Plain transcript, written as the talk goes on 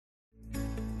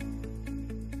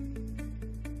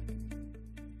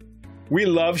We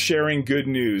love sharing good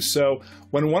news, so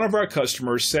when one of our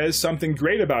customers says something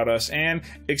great about us and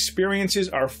experiences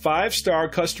our 5-star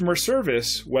customer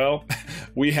service, well,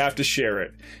 we have to share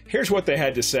it. Here's what they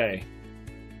had to say.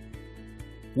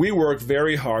 We work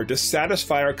very hard to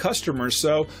satisfy our customers,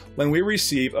 so when we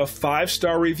receive a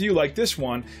 5-star review like this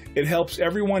one, it helps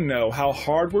everyone know how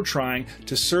hard we're trying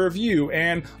to serve you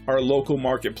and our local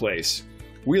marketplace.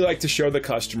 We like to show the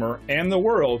customer and the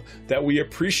world that we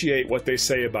appreciate what they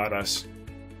say about us.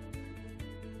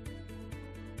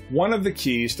 One of the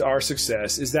keys to our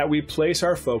success is that we place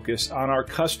our focus on our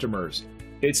customers.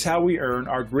 It's how we earn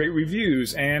our great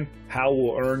reviews and how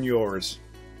we'll earn yours.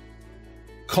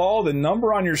 Call the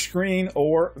number on your screen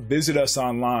or visit us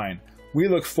online. We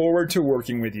look forward to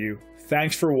working with you.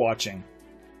 Thanks for watching.